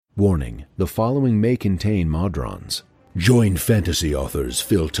Warning, the following may contain modrons. Join fantasy authors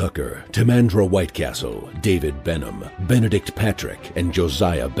Phil Tucker, Timandra Whitecastle, David Benham, Benedict Patrick, and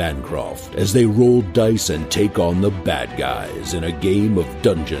Josiah Bancroft as they roll dice and take on the bad guys in a game of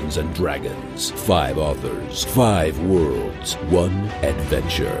Dungeons and Dragons. 5 authors, 5 worlds, 1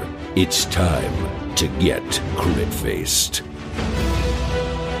 adventure. It's time to get crit-faced.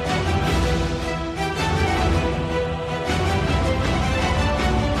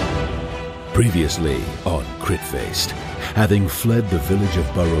 Previously on Crit-Faced. Having fled the village of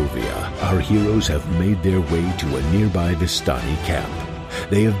Barovia, our heroes have made their way to a nearby Vistani camp.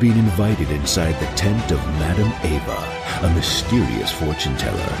 They have been invited inside the tent of Madame Ava, a mysterious fortune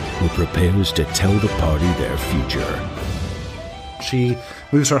teller who prepares to tell the party their future. She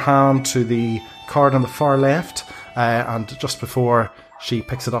moves her hand to the card on the far left, and just before she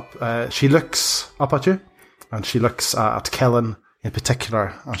picks it up, she looks up at you, and she looks at Kellen in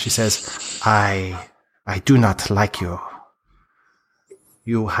particular, and she says, I do not like you.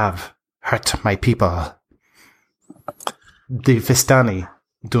 You have hurt my people. The Vistani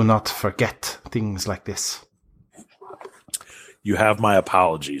do not forget things like this. You have my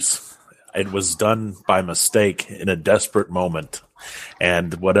apologies. It was done by mistake in a desperate moment,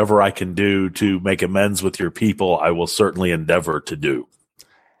 and whatever I can do to make amends with your people, I will certainly endeavor to do.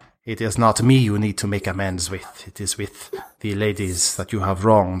 It is not me you need to make amends with. It is with the ladies that you have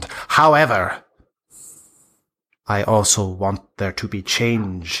wronged. However, I also want there to be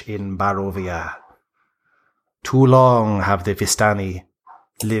change in Barovia. Too long have the Vistani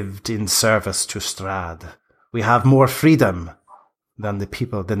lived in service to Strahd. We have more freedom than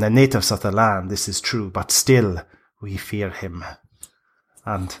the natives of the land, this is true, but still we fear him.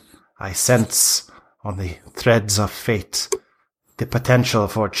 And I sense on the threads of fate the potential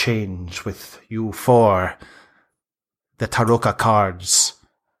for change with you 4. The Taroka cards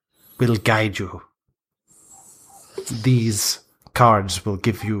will guide you. These cards will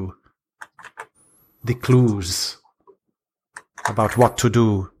give you the clues about what to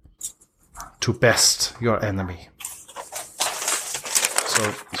do to best your enemy.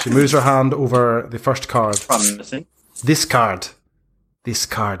 So she moves her hand over the first card. Promising. This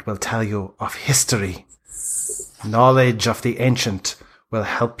card will tell you of history. Knowledge of the ancient will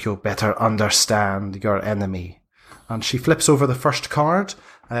help you better understand your enemy. And she flips over the first card,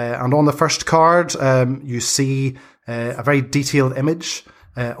 and on the first card you see a very detailed image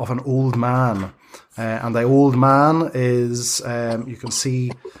of an old man. And the old man is, you can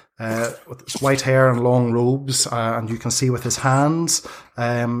see with his white hair and long robes, and you can see with his hands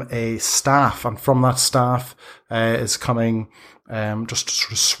a staff, and from that staff is coming just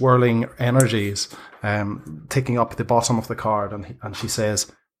sort of swirling energies, taking up the bottom of the card, and she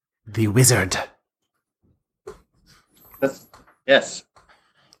says, "The wizard." Yes.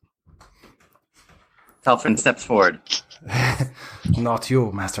 Talfrin steps forward. Not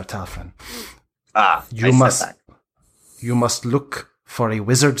you, Master Talfrin. You must look for a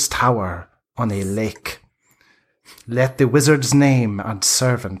wizard's tower on a lake. Let the wizard's name and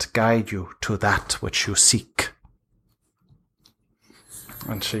servant guide you to that which you seek.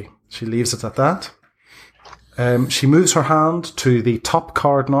 And she leaves it at that. She moves her hand to the top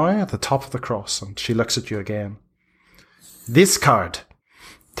card now, at the top of the cross, and she looks at you again. This card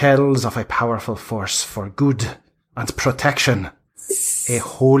tells of a powerful force for good and protection, a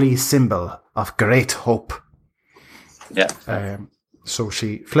holy symbol of great hope. Yeah. So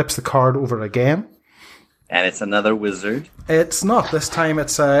she flips the card over again. And it's another wizard. It's not. This time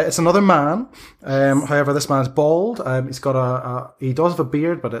it's another man. However, this man's bald. He's got he does have a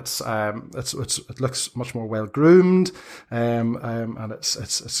beard, but it looks much more well groomed. And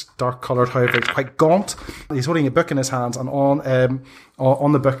it's dark coloured. However, it's quite gaunt. He's holding a book in his hands, and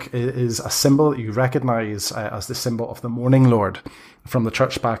on the book is a symbol that you recognise as the symbol of the Morning Lord from the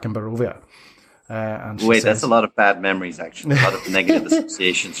church back in Barovia. And Wait, that's a lot of bad memories, actually. A lot of negative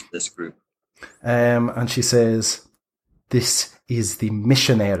associations for this group. And she says, "This is the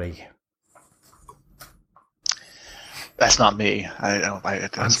missionary." That's not me.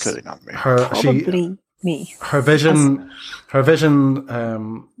 That's clearly not me. Probably me. Her vision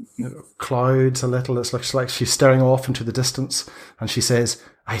clouds a little. It looks like she's staring off into the distance, and she says,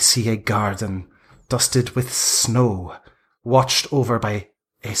 "I see a garden dusted with snow, watched over by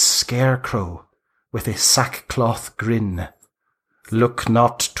a scarecrow with a sackcloth grin. Look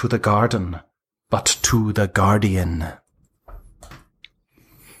not to the garden, but to the guardian."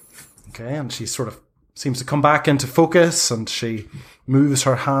 Okay, and she sort of seems to come back into focus, and she moves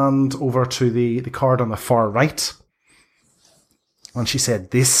her hand over to the card on the far right. And she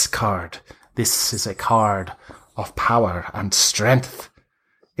said, this is a card of power and strength.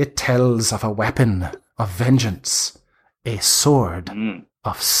 It tells of a weapon of vengeance, a sword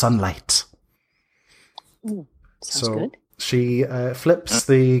of sunlight. Sounds good. She flips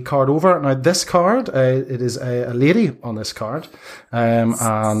the card over. Now, this card, it is a lady on this card. There's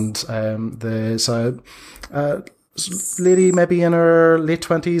a lady maybe in her late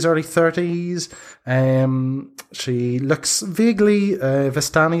 20s, early 30s. She looks vaguely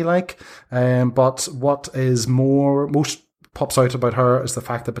Vistani-like. But what is most pops out about her is the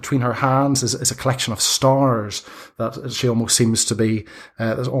fact that between her hands is a collection of stars that she almost seems to be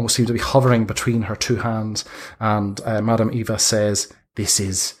hovering between her two hands. And Madame Eva says, "This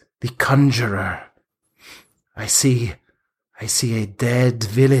is the conjurer. I see a dead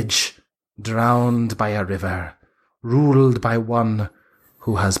village drowned by a river, ruled by one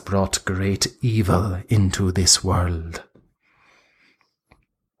who has brought great evil into this world."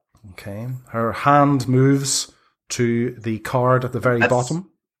 Okay, her hand moves to the card at the very bottom.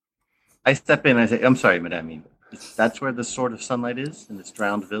 I step in and I say, "I'm sorry, Madame. That's where the Sword of Sunlight is, in this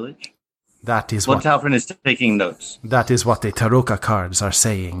drowned village?" That is Lord Talfrin is taking notes. That is what the Taroka cards are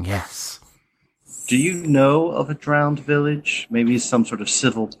saying, yes. Do you know of a drowned village? Maybe some sort of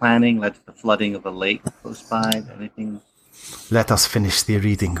civil planning led to the flooding of a lake close by? Anything? Let us finish the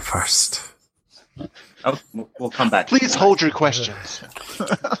reading first. Oh, we'll come back. Please hold your questions.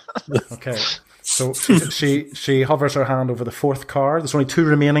 Okay. So she hovers her hand over the fourth card. There's only two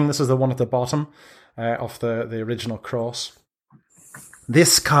remaining. This is the one at the bottom of the original cross.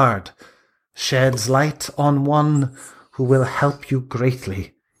 This card sheds light on one who will help you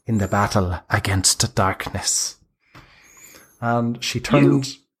greatly in the battle against darkness. And she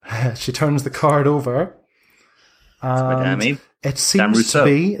turns the card over. And it seems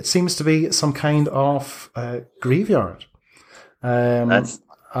to be some kind of graveyard. And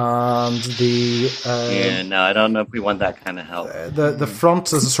the I don't know if we want that kind of help. The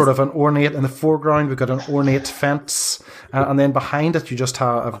front is a sort of an ornate. In the foreground, we've got an ornate fence, and then behind it, you just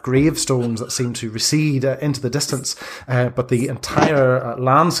have gravestones that seem to recede into the distance. But the entire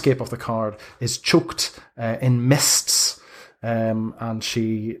landscape of the card is choked in mists. And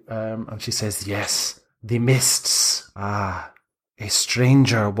she says, "Yes, the mists. Ah, a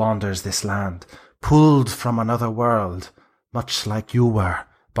stranger wanders this land, pulled from another world, much like you were,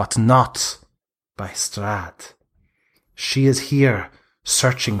 but not by Strahd. She is here,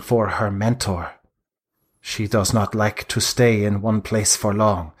 searching for her mentor. She does not like to stay in one place for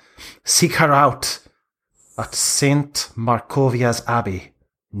long. Seek her out at Saint Markovia's Abbey,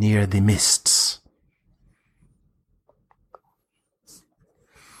 near the mists."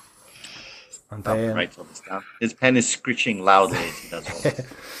 And then, writes all this down. His pen is screeching loudly as he does all this.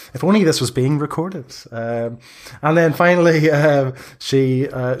 If only this was being recorded. And then finally, she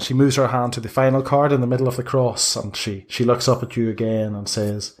moves her hand to the final card in the middle of the cross, and she looks up at you again and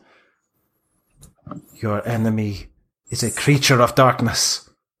says, "Your enemy is a creature of darkness,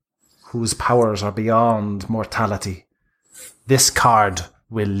 whose powers are beyond mortality. This card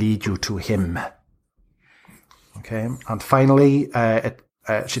will lead you to him." Okay, and finally,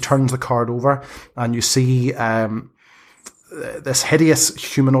 she turns the card over, and you see this hideous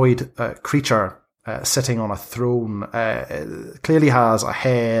humanoid creature sitting on a throne. Clearly has a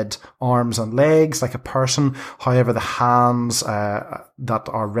head, arms and legs like a person. However, the hands that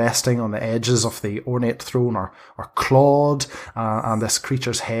are resting on the edges of the ornate throne are clawed, and this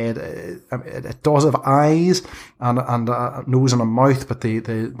creature's head, it does have eyes and a nose and a mouth, but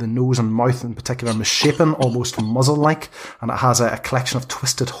the nose and mouth in particular misshapen, almost muzzle-like, and it has a collection of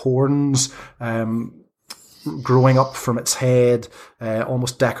twisted horns growing up from its head,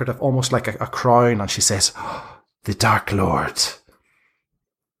 almost decorative, almost like a crown. And she says, "The Dark Lord,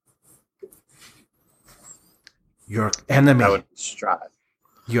 your enemy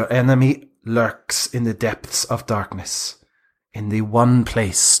lurks in the depths of darkness, in the one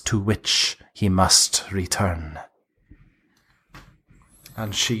place to which he must return."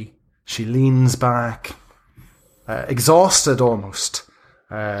 And she leans back, exhausted almost,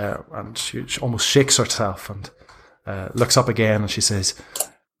 and she almost shakes herself and looks up again, and she says,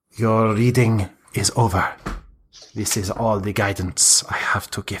 "Your reading is over. This is all the guidance I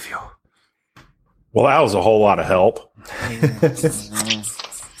have to give you." Well, that was a whole lot of help.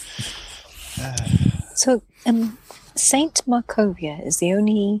 So, Saint Markovia is the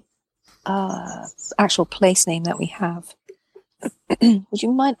only actual place name that we have. Would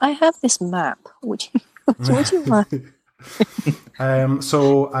you mind? I have this map. Would you mind?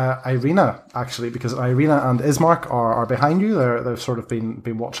 So Irina, actually, because Irina and Ismark are behind you. They've sort of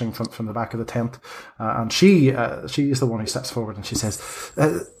been watching from the back of the tent, and she is the one who steps forward and she says,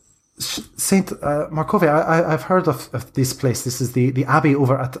 Saint Markovia, I've heard of this place. This is the abbey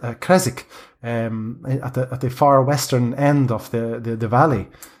over at Kresik, at the far western end of the valley.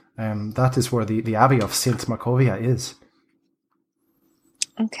 That is where the abbey of Saint Markovia is.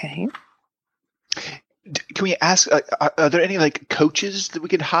 Okay. Can we ask? Are there any like coaches that we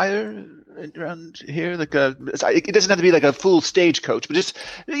could hire around here? Like it doesn't have to be like a full stage coach, but just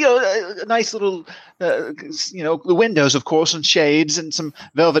a nice little the windows, of course, and shades, and some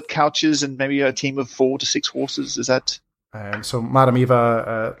velvet couches, and maybe a team of 4 to 6 horses. Is that? So Madame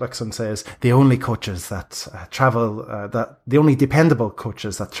Eva Luxon says the only coaches that travel, the only dependable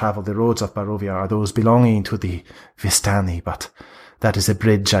coaches that travel the roads of Barovia are those belonging to the Vistani, but that is a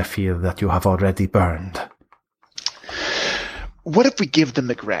bridge I feel that you have already burned. What if we give them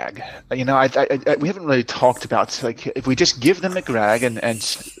McRag? We haven't really talked about like if we just give them McRag and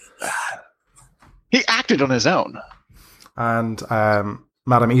he acted on his own. And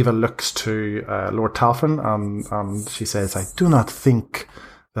Madame Eva looks to Lord Talfrin and she says, I do not think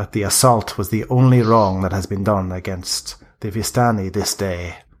that the assault was the only wrong that has been done against the Vistani this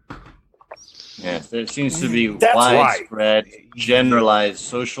day. Yes, there seems to be widespread, generalized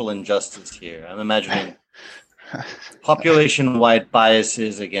social injustice here. I'm imagining population-wide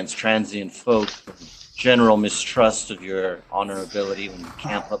biases against transient folk, general mistrust of your honorability when you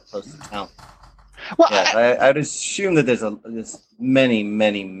camp up close to town. Well, yes, I'd assume that there's many,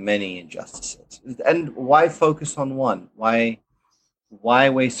 many, many injustices. And why focus on one? Why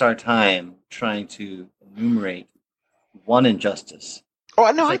waste our time trying to enumerate one injustice? Oh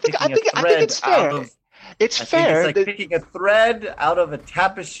no, I think it's fair. It's fair. It's like picking a thread out of a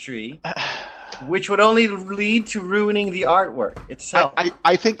tapestry, which would only lead to ruining the artwork itself.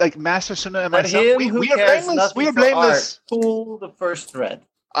 I think like Master Suna and But myself, him we are blameless. We are blameless. Pull the first thread.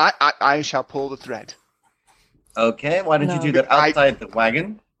 I shall pull the thread. Okay, why don't you do that outside the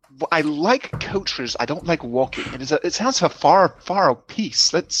wagon? I like coaches. I don't like walking. It sounds like a far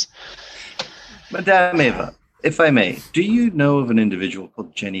piece. Let's, Madame Eva, if I may, do you know of an individual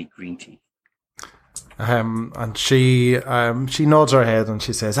called Jenny Greenteeth? And she nods her head and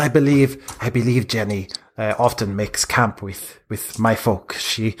she says, I believe Jenny often makes camp with my folk.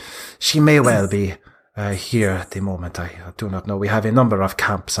 She may well be here at the moment. I do not know. We have a number of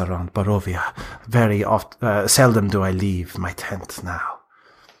camps around Barovia. Very often, seldom do I leave my tent now.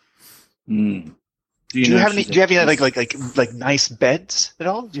 Do you have any like nice beds at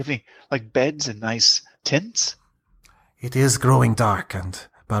all? Do you have any like beds and nice tents? It is growing dark and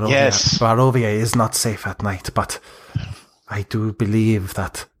Barovia is not safe at night, but I do believe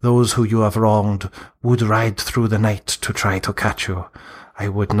that those who you have wronged would ride through the night to try to catch you. I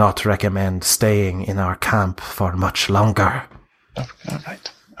would not recommend staying in our camp for much longer. All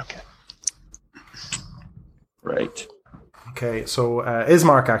right. Okay. Right. Okay, so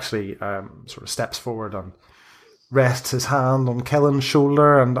Ismark actually sort of steps forward and rests his hand on Kellen's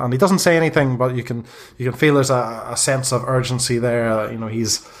shoulder, and he doesn't say anything, but you can feel there's a sense of urgency there.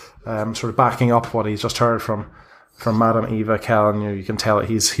 He's sort of backing up what he's just heard from Madame Eva. Kellen, you can tell that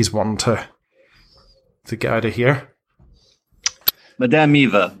he's wanting to get out of here. Madame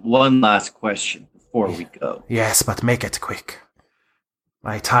Eva, one last question before we go. Yes, but make it quick.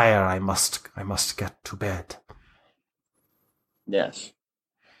 I tire. I must get to bed. Yes.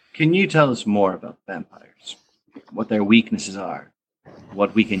 Can you tell us more about vampires? What their weaknesses are?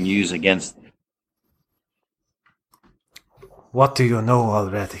 What we can use against them? What do you know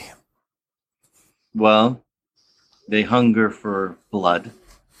already? Well, they hunger for blood.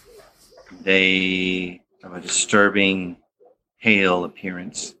 They have a disturbing pale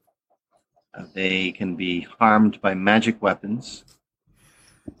appearance. They can be harmed by magic weapons.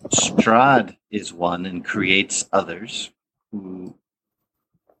 Strahd is one and creates others who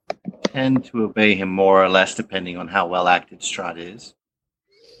tend to obey him more or less depending on how well acted Strahd is.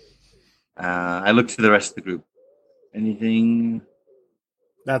 I look to the rest of the group. Anything?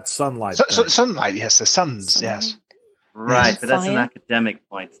 That's sunlight. Sunlight, yes, the suns, yes. Right, but that's an academic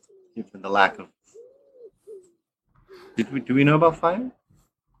point given the lack of... Do we know about fire?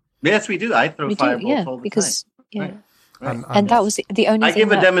 Yes, we do. I throw fireballs all the time. Right. And that was the only I thing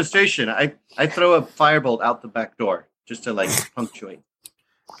give a demonstration. I throw a firebolt out the back door just to punctuate.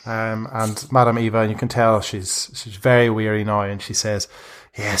 And Madame Eva, you can tell she's very weary now, and she says,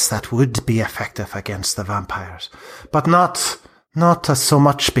 yes, that would be effective against the vampires, but not so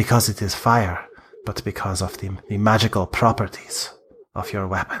much because it is fire, but because of the magical properties of your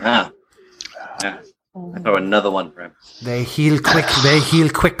weapon. Yeah. I throw another one for him. They heal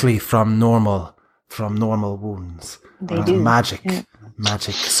quickly from normal wounds. They do.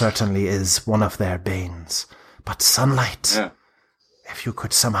 Magic certainly is one of their banes. But sunlight, if you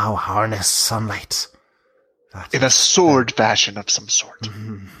could somehow harness sunlight. In a sword fashion of some sort.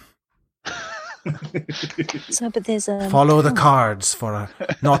 Mm-hmm. So, but there's a... Follow the cards, for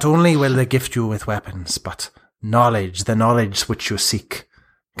not only will they gift you with weapons, but knowledge, the knowledge which you seek,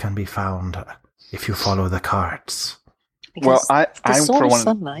 can be found if you follow the cards. Because well, the I'm sword for of one.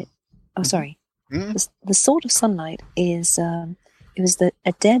 sunlight. Oh, sorry. Hmm? The sword of sunlight is it was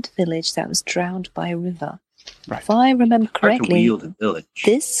a dead village that was drowned by a river. Right. If I remember Hard to correctly, wield a village.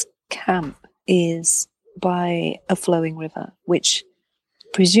 this camp is by a flowing river, which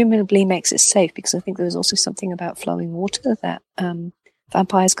presumably makes it safe, because I think there was also something about flowing water that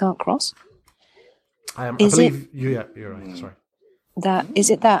vampires can't cross. I Is believe you're right. Sorry. Is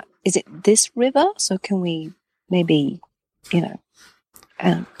it this river? So can we maybe,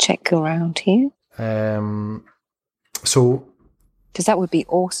 check around here? So. Because that would be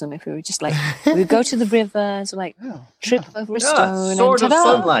awesome if we were just like, we go to the river, so like trip over a stone. Sword and of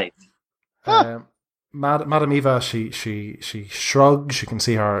sunlight. Madame Eva, she shrugs. You can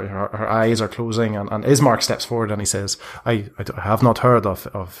see her eyes are closing, and Ismark steps forward and he says, I have not heard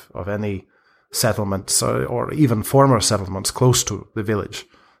of any settlements or even former settlements close to the village.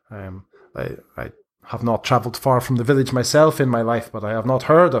 I have not travelled far from the village myself in my life, but I have not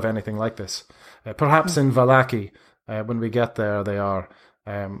heard of anything like this. Perhaps in Vallaki, when we get there, they are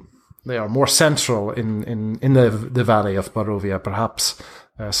more central in the valley of Barovia. Perhaps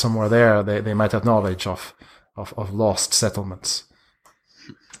somewhere there they might have knowledge of lost settlements.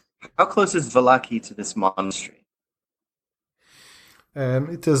 How close is Vallaki to this monastery?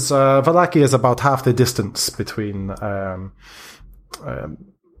 It is Vallaki is about half the distance between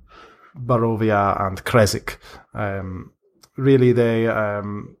Barovia and Kresik. Really,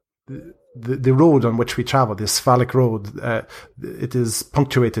 the road on which we travel, this Sphalic road, it is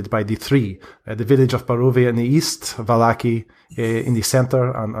punctuated by the three. The village of Barovia in the east, Vallaki in the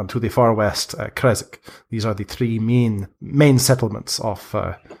center, and to the far west, Kresik. These are the three main settlements of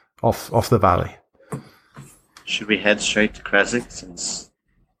the valley. Should we head straight to Kresik, since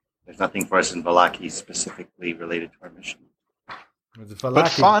there's nothing for us in Vallaki specifically related to our mission? But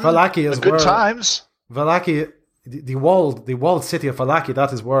fun, Vallaki is good where, times. Vallaki, the walled city of Vallaki,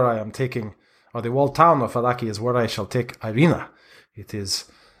 that is where I am taking, or the walled town of Vallaki is where I shall take Irina. It is.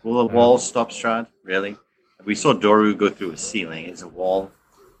 Will the wall stop Strahd? Really? We saw Doru go through a ceiling. Is a wall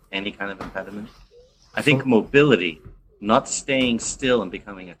any kind of impediment? I think mobility, not staying still and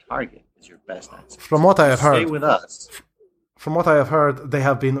becoming a target, is your best answer. From what I have heard, stay with us. From what I have heard, they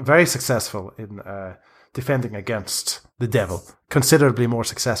have been very successful in defending against the devil, considerably more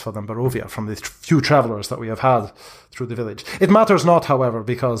successful than Barovia from the few travelers that we have had through the village. It matters not, however,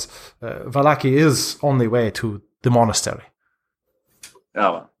 because Vallaki is on the way to the monastery.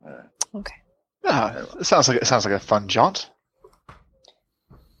 Oh, Okay. It sounds like a fun jaunt.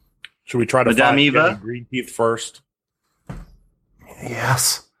 Should we try to Madame find Eva? Jenny Greenteeth first?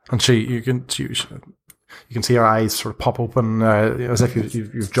 Yes, and you can see her eyes sort of pop open as if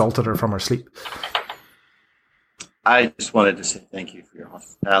you've jolted her from her sleep. I just wanted to say thank you for your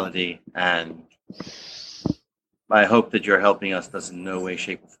hospitality, and I hope that your helping us does in no way,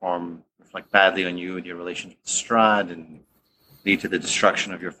 shape, or form reflect badly on you and your relationship with Strahd and lead to the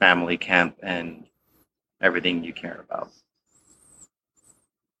destruction of your family camp and everything you care about.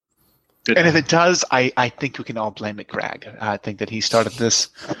 Good And if night. it does, I think we can all blame it, Greg. I think that he started this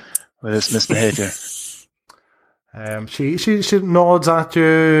with his misbehavior. She nods at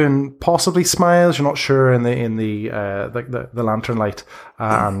you and possibly smiles. You're not sure in the lantern light,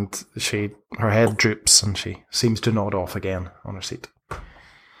 and her head droops and she seems to nod off again on her seat.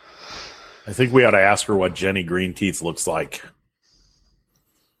 I think we ought to ask her what Jenny Greenteeth looks like.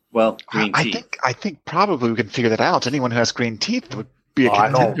 Well, green tea. I think probably we can figure that out. Anyone who has green teeth would be a I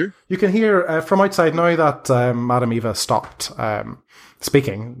know. contender. You can hear from outside now that Madame Eva stopped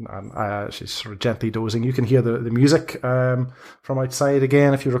speaking, and she's sort of gently dozing. You can hear the music from outside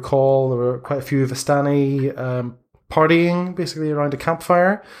again. If you recall, there were quite a few Vistani partying basically around a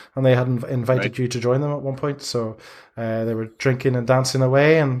campfire, and they had invited you to join them at one point. So they were drinking and dancing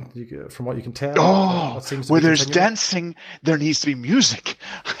away, and from what you can tell, that seems to Where be there's continuing. dancing, there needs to be music.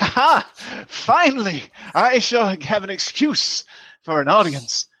 Ha! Finally, I shall have an excuse for an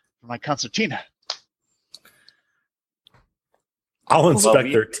audience for my concertina. I'll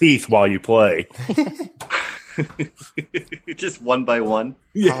inspect their teeth while you play. Just one by one.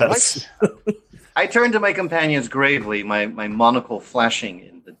 Yes. I turn to my companions gravely, my monocle flashing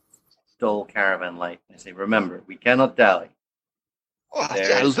in the dull caravan light. I say, remember, we cannot dally.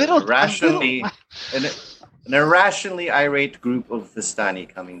 There's an irrationally irate group of Vistani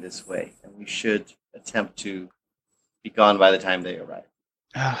coming this way, and we should attempt to be gone by the time they arrive.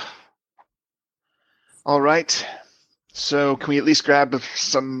 All right. So can we at least grab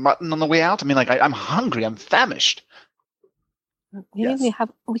some mutton on the way out? I mean, like, I'm hungry. I'm famished. Maybe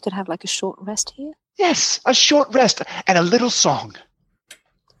we could have like a short rest here. Yes, a short rest and a little song.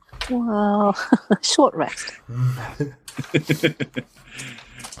 Well, short rest.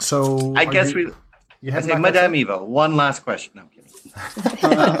 So I guess I say, Madame Eva, one last question. No, I'm kidding.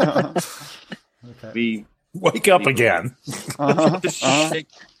 Okay. We Wake up again. I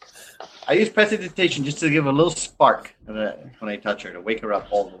use prestidigitation just to give a little spark when I touch her, to wake her up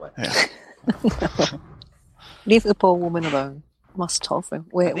all the way. Leave the poor woman alone. Must Tolfin.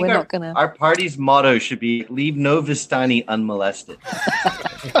 We're not going to... Our party's motto should be, leave no Vistani unmolested.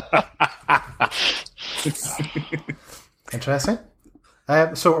 Interesting.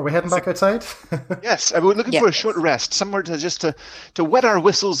 So are we heading back outside? Yes, we're looking for a short rest, somewhere to wet our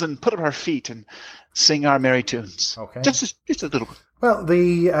whistles and put up our feet and sing our merry tunes. Okay. Just a little bit. Well,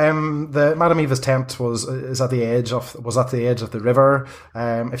 the Madame Eva's tent was at the edge of the river.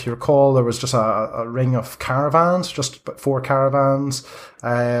 If you recall, there was just a ring of caravans, just 4 caravans,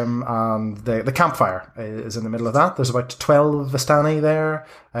 and the campfire is in the middle of that. There's about 12 Vistani there.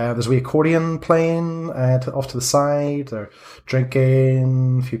 There's a wee accordion playing off to the side. They're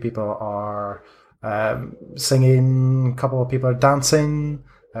drinking. A few people are singing. A couple of people are dancing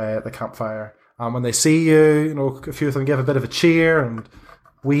at the campfire. And when they see you, a few of them give a bit of a cheer and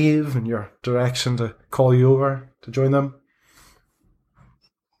wave in your direction to call you over to join them.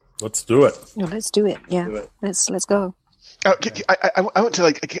 Let's do it. No, let's do it. Yeah, let's go. I want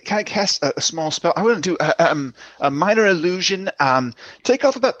to can I cast a small spell? I want to do a minor illusion. Take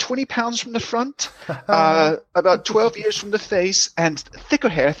off about 20 pounds from the front, about 12 years from the face, and thicker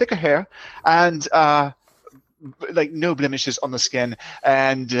hair, and like no blemishes on the skin.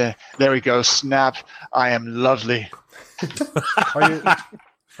 And there we go. Snap! I am lovely.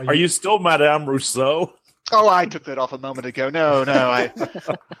 Are you still Madame Rousseau? Oh, I took that off a moment ago. No,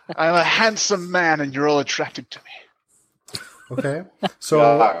 I'm a handsome man, and you're all attracted to me. Okay,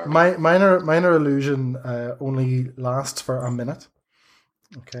 so my minor illusion only lasts for a minute.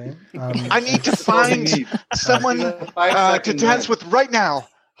 Okay, I need to find someone to dance with right now.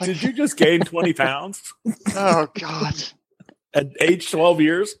 Did you just gain 20 pounds? Oh God! At age 12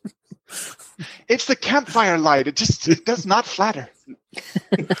 years? It's the campfire light. It does not flatter.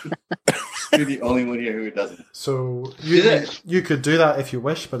 You're the only one here who doesn't. So you could do that if you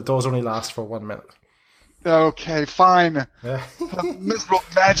wish, but it does only last for 1 minute. Okay, fine. Yeah. Miserable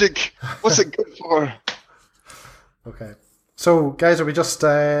magic. What's it good for? Okay. So, guys, are we just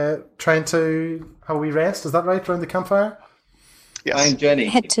trying to have a wee rest? Is that right, around the campfire? Yes. Fine, Jenny.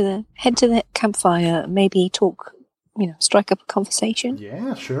 Head to the campfire. Maybe talk. Strike up a conversation.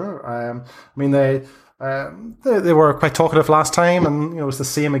 Yeah, sure. I mean, they were quite talkative last time, and it was the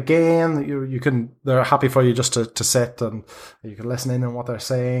same again. They're happy for you just to sit and you can listen in on what they're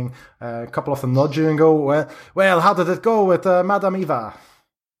saying. A couple of them nudge you and go, "Well, how did it go with Madame Eva?"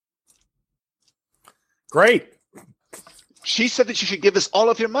 Great. She said that you should give us all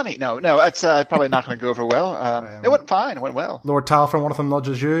of your money. No, that's probably not going to go over well. It went fine. It went well. Lord Talfrin, one of them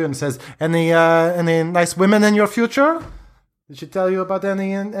nudges you and says, "Any nice women in your future? Did she tell you about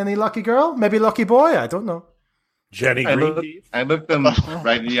any lucky girl? Maybe lucky boy? I don't know." Jenny Greenteeth. I look them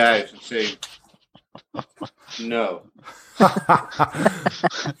right in the eyes and say, "No."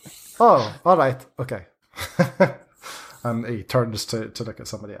 Oh, all right, okay. And he turns to look at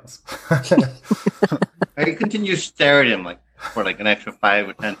somebody else. I continue to stare at him for an extra 5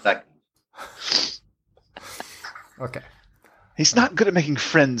 or 10 seconds. Okay. He's not good at making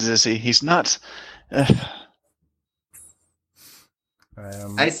friends, is he? He's not.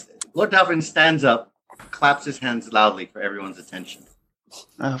 Lord Dalvin stands up, claps his hands loudly for everyone's attention.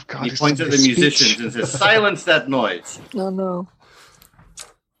 Oh God! He points at the musicians and says, "Silence that noise." No.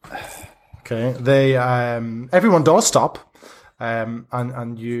 Okay. They everyone does stop.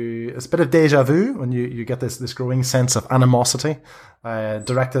 And you, it's a bit of deja vu when you get this growing sense of animosity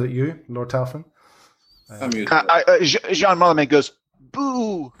directed at you, Lord Talfrin. Jean Malame goes,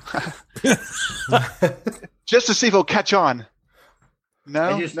 "Boo!" Just to see if he'll catch on.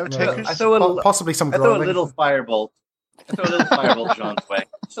 No takers. I throw possibly some. I throw a little firebolt. Jean's way.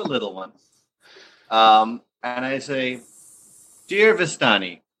 Just a little one. And I say, "Dear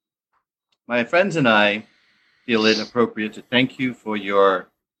Vistani, my friends and I feel it appropriate to thank you for your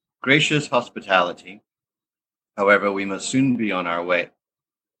gracious hospitality. However, we must soon be on our way.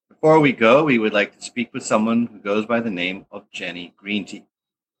 Before we go, we would like to speak with someone who goes by the name of Jenny Greenteeth.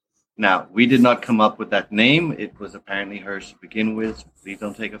 Now, we did not come up with that name. It was apparently hers to begin with. So please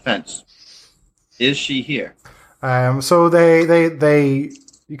don't take offense. Is she here?" So they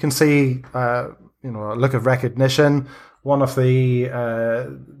you can see a look of recognition. One of the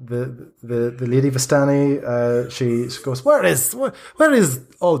Lady Vistani, she goes, where is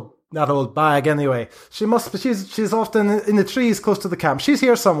that old bag anyway? She's often in the trees close to the camp. She's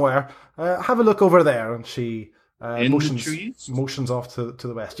here somewhere. Have a look over there. And she motions off to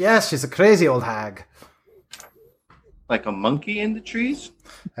the west. Yes, she's a crazy old hag. Like a monkey in the trees?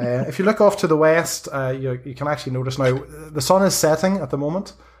 If you look off to the west, you can actually notice now the sun is setting at the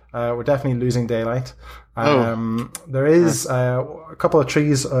moment. We're definitely losing daylight. There is a couple of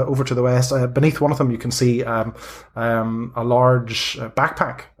trees over to the west. Beneath one of them, you can see a large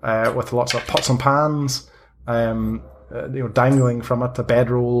backpack with lots of pots and pans, dangling from it. A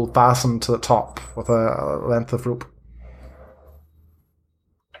bedroll fastened to the top with a length of rope.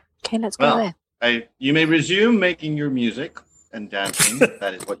 Okay, let's go there. You may resume making your music and dancing. If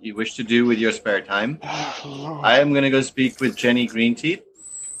that is what you wish to do with your spare time. I am going to go speak with Jenny Greenteeth.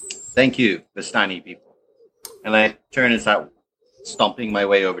 Thank you, Vistani people. And I turn and start stomping my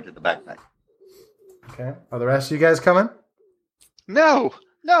way over to the backpack. Okay. Are the rest of you guys coming? No,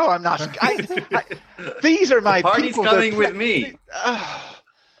 I'm not. These are my the party's people. Coming with me.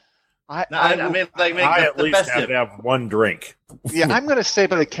 I at least have to have one drink. Yeah, I'm going to stay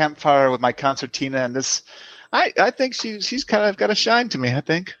by the campfire with my concertina and this. I think she's kind of got a shine to me. I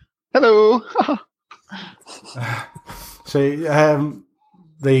think. Hello. So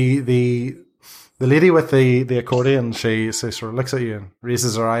the lady with the accordion, she sort of looks at you and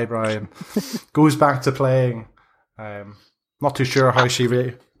raises her eyebrow and goes back to playing. Not too sure how she how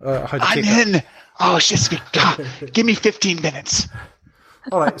to take I'm in. That. Oh, give me 15 minutes.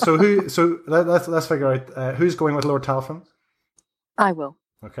 All right. So let's figure out who's going with Lord Talfin. I will.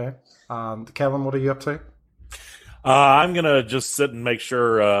 Okay. And Kevin, what are you up to? I'm gonna just sit and make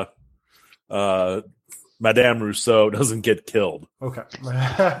sure Madame Rousseau doesn't get killed. Okay.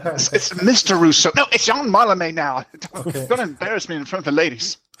 It's Mr. Rousseau. No, it's Jean Mallarmé now. Okay. Don't embarrass me in front of the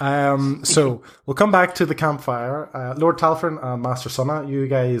ladies. So we'll come back to the campfire. Lord Talfrin and Master Sunna, you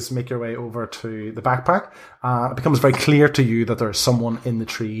guys make your way over to the backpack. It becomes very clear to you that there is someone in the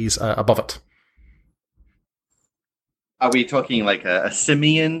trees above it. Are we talking like a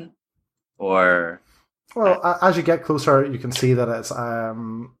simian or... Well, as you get closer, you can see that it's...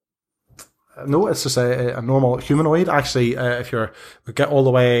 no, it's just a normal humanoid. Actually, if you get all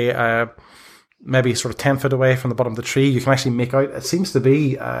the way... maybe sort of 10 foot away from the bottom of the tree, you can actually make out, it seems to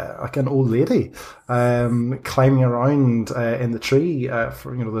be like an old lady climbing around in the tree.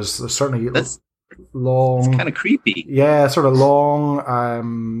 There's certainly long... It's kind of creepy. Yeah, sort of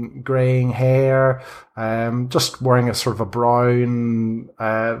long greying hair, just wearing a sort of a brown,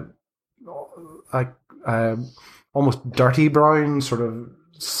 almost dirty brown sort of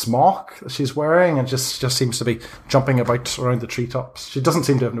smock that she's wearing, and just seems to be jumping about around the treetops. She doesn't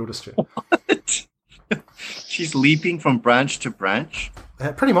seem to have noticed you. What? She's leaping from branch to branch?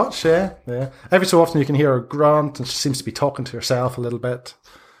 Pretty much, yeah. Every so often you can hear her grunt, and she seems to be talking to herself a little bit.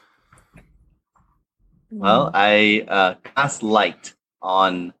 Well, I cast light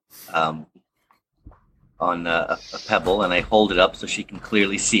on a pebble, and I hold it up so she can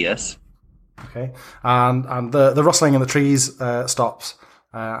clearly see us. Okay, and the rustling in the trees stops.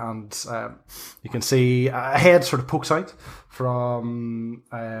 And you can see a head sort of pokes out from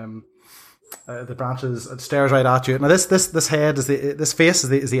the branches. It stares right at you. Now this head this face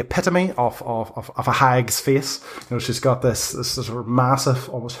is the epitome of a hag's face. She's got this sort of massive,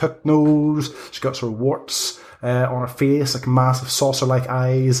 almost hooked nose. She's got sort of warts on her face, like massive saucer-like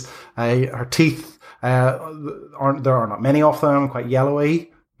eyes. Her teeth there are not many of them, quite yellowy.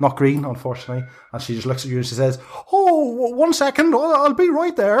 Not green, unfortunately. And she just looks at you and she says, "Oh, 1 second, I'll be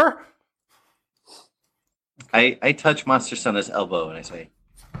right there." I touch Master Sunna's elbow and I say,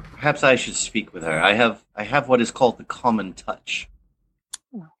 "Perhaps I should speak with her. I have what is called the common touch."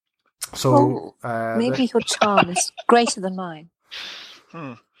 So maybe your charm is greater than mine.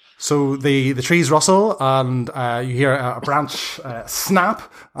 So the trees rustle, and you hear a branch snap,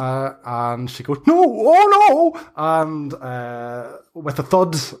 and she goes, "No, oh no!" And with a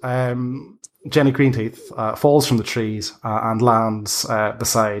thud, Jenny Greenteeth falls from the trees and lands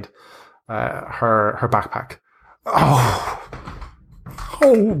beside her backpack.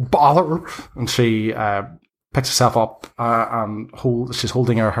 Oh, bother! And she picks herself up and she's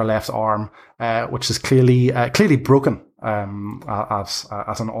holding her left arm, which is clearly broken.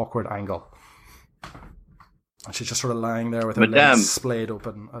 At an awkward angle. And she's just sort of lying there with her legs splayed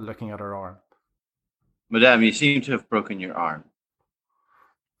open, looking at her arm. Madame, you seem to have broken your arm.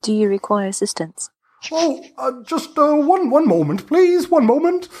 Do you require assistance? Oh, just one moment, please. 1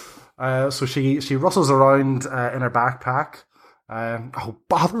 moment. So she rustles around in her backpack. Oh,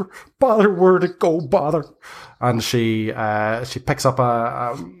 bother, where'd it go, bother? And she picks up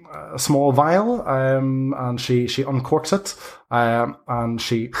a small vial, and she uncorks it, and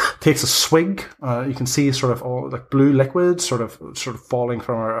she takes a swig. You can see sort of all like blue liquid sort of falling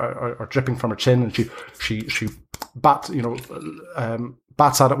from her, or dripping from her chin, and she bats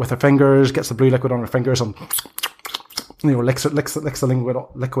at it with her fingers, gets the blue liquid on her fingers, and licks the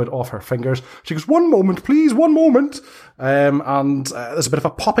liquid off her fingers. She goes, "1 moment, please, 1 moment." And there's a bit of a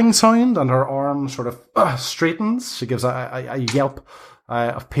popping sound, and her arm sort of straightens. She gives a yelp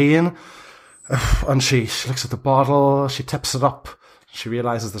of pain, and she looks at the bottle. She tips it up. She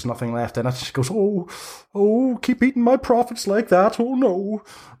realizes there's nothing left in it. She goes, "Oh, keep eating my profits like that. Oh no!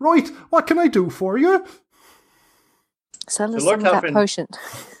 Right, what can I do for you?" Sell us some of that potion.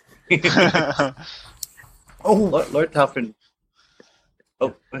 Oh, Lord Talfin.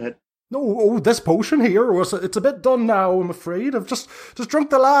 Oh, go ahead. No, this potion here, it's a bit done now, I'm afraid. I've just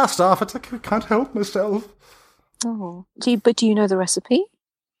drunk the last off it. I can't help myself. Oh, do you know the recipe?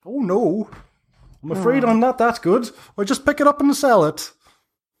 Oh, no. I'm afraid I'm not that good. I just pick it up and sell it.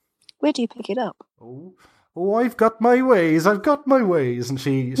 Where do you pick it up? Oh, I've got my ways. And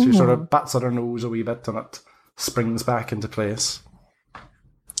she sort of bats at her nose a wee bit, and it springs back into place.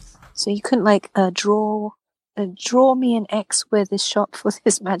 So you couldn't, draw me an X where this shop for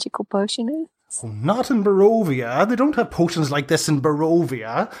this magical potion is? Oh, not in Barovia. They don't have potions like this in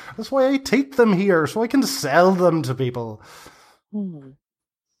Barovia. That's why I take them here, so I can sell them to people.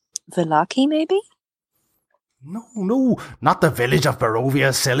 Velaki, maybe? No, not the village of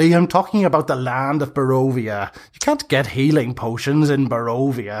Barovia, silly. I'm talking about the land of Barovia. You can't get healing potions in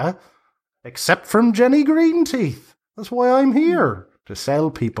Barovia. Except from Jenny Greenteeth. That's why I'm here. To sell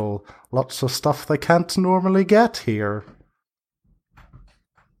people lots of stuff they can't normally get here.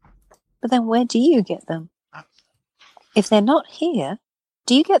 But then where do you get them? If they're not here,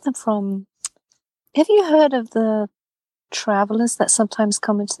 do you get them from... Have you heard of the travelers that sometimes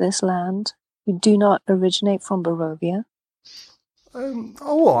come into this land who do not originate from Barovia?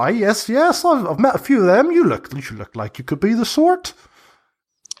 Yes. I've met a few of them. You look like you could be the sort.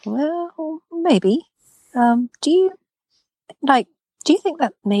 Well, maybe. Do you think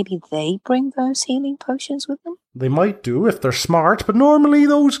that maybe they bring those healing potions with them? They might do if they're smart, but normally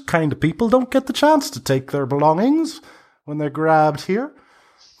those kind of people don't get the chance to take their belongings when they're grabbed here.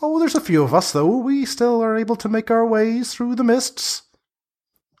 Oh, there's a few of us, though. We still are able to make our ways through the mists.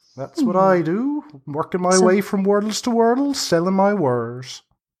 That's what I do. Working my way from worlds to worlds, selling my wares.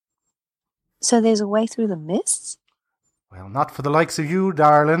 So there's a way through the mists? Well, not for the likes of you,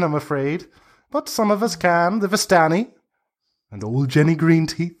 darling, I'm afraid. But some of us can. The Vistani. And old Jenny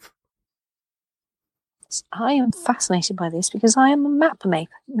Greenteeth. I am fascinated by this because I am a map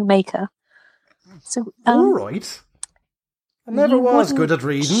maker. So, all right. I never was good at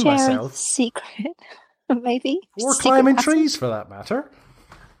reading myself. Secret, maybe. Or climbing trees, for that matter.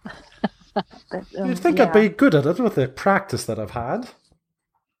 You'd think I'd be good at it with the practice that I've had.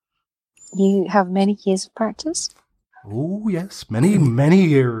 You have many years of practice? Oh, yes. Many, many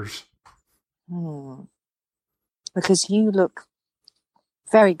years. Because you look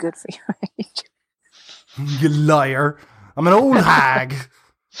very good for your age. You liar. I'm an old hag.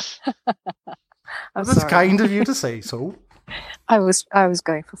 That's kind of you to say so. I was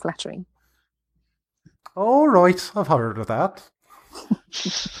going for flattering. All right. I've heard of that.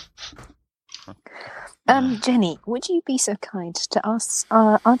 Jenny, would you be so kind to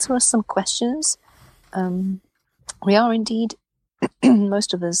answer us some questions? We are indeed...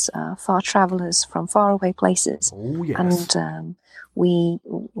 most of us are far travellers from faraway places. Oh, yes. And we're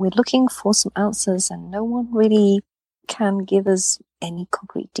looking for some answers, and no one really can give us any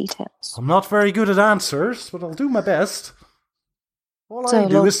concrete details. I'm not very good at answers, but I'll do my best. All I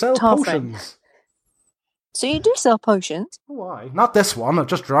do is sell potions. So you do sell potions? Why? Not this one. I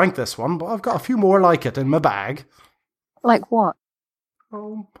just drank this one, but I've got a few more like it in my bag. Like what?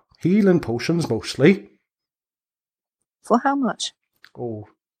 Healing potions, mostly. For how much? Oh,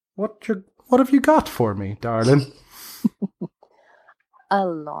 what have you got for me, darling? A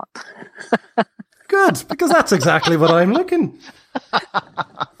lot. Good, because that's exactly what I'm looking.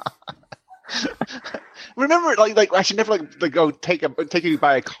 Remember, I should never go take you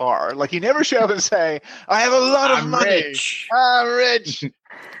by a car. Like, you never show up and say, "I have a lot of money. Rich. I'm rich."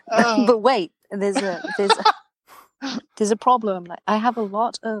 But wait, there's a problem. Like, I have a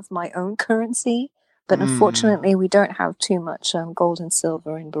lot of my own currency. But unfortunately, we don't have too much gold and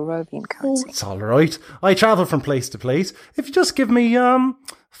silver in Barovian currency. It's all right. I travel from place to place. If you just give me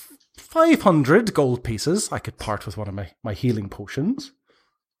 500 gold pieces, I could part with one of my healing potions.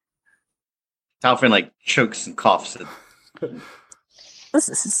 Talfrin chokes and coughs.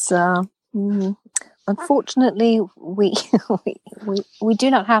 This is unfortunately we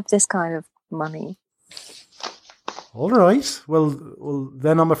do not have this kind of money. All right. Well,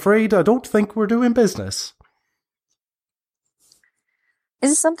 then I'm afraid I don't think we're doing business. Is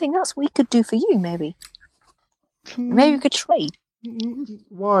there something else we could do for you? Maybe we could trade.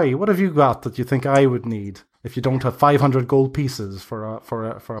 Why? What have you got that you think I would need if you don't have 500 gold pieces for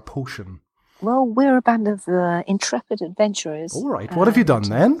a potion? Well, we're a band of intrepid adventurers. All right. What have you done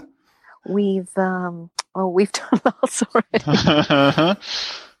then? We've done lots already.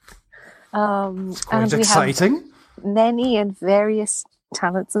 It's quite exciting. We have many and various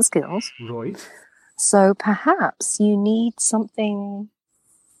talents and skills. Right. So perhaps you need something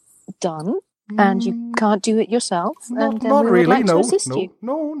done, and you can't do it yourself. Not we really. Would like to assist you.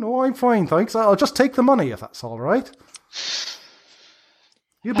 No, I'm fine, thanks. I'll just take the money if that's all right.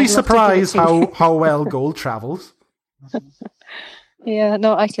 You'd be surprised how well gold travels. Yeah,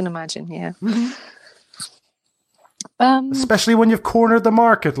 no, I can imagine, yeah. Especially when you've cornered the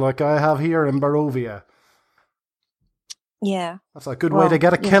market like I have here in Barovia. Yeah. That's a good way to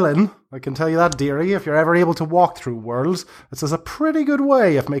get a killing. I can tell you that, dearie. If you're ever able to walk through worlds, it's a pretty good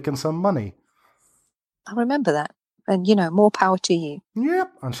way of making some money. I remember that. And, more power to you.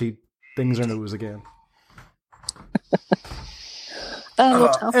 Yep. And she dings her nose again.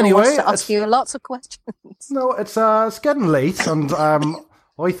 Anyway, wants to ask you lots of questions. No, it's getting late, and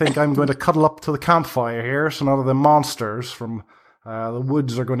I think I'm going to cuddle up to the campfire here, so none of the monsters from the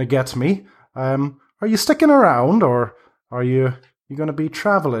woods are going to get me. Are you sticking around, or are you going to be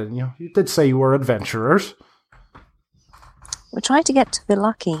traveling? You did say you were adventurers. We're trying to get to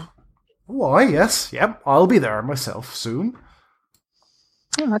Villaki. Why, yes, yep, I'll be there myself soon.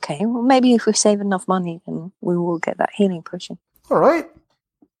 Oh, okay, well, maybe if we save enough money, then we will get that healing potion. All right.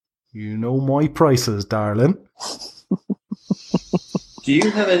 You know my prices, darling. Do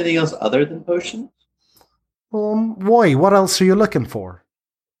you have anything else other than potions? Why? What else are you looking for?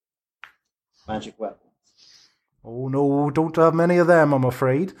 Magic weapons. Oh, no, don't have many of them, I'm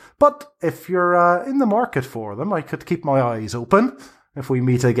afraid. But if you're in the market for them, I could keep my eyes open. If we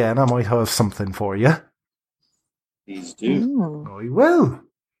meet again, I might have something for you. Please do. I will.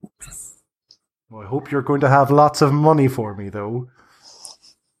 I hope you're going to have lots of money for me, though.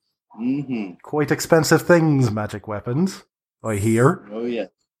 Mm-hmm. Quite expensive things, magic weapons, I hear. Oh, yeah.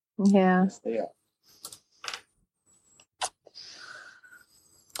 Yeah. Yes, they are.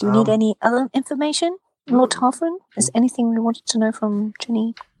 Do you need any other information, Lord Tarfrin? Is anything you wanted to know from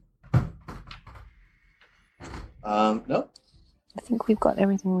Jenny? No. I think we've got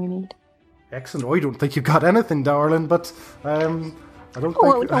everything we need. Excellent. I don't think you've got anything, darling, but I don't think...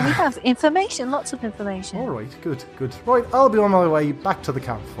 Oh, we have information, lots of information. All right, good. Right, I'll be on my way back to the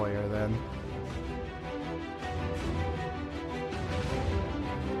campfire then.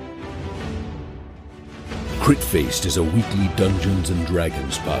 Crit-Faced is a weekly Dungeons &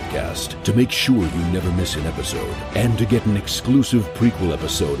 Dragons podcast. To make sure you never miss an episode, and to get an exclusive prequel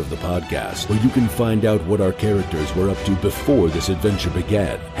episode of the podcast, where you can find out what our characters were up to before this adventure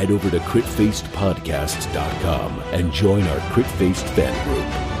began, head over to critfacedpodcasts.com and join our Crit-Faced fan group.